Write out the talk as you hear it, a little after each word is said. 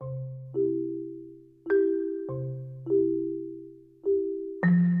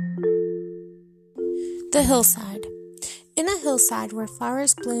The hillside. In a hillside where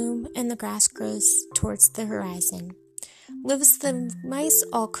flowers bloom and the grass grows towards the horizon, lives the mice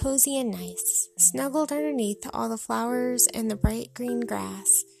all cozy and nice. Snuggled underneath all the flowers and the bright green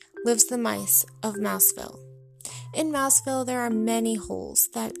grass lives the mice of Mouseville. In Mouseville there are many holes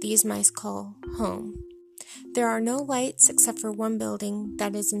that these mice call home. There are no lights except for one building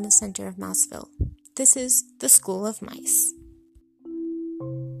that is in the center of Mouseville. This is the School of Mice.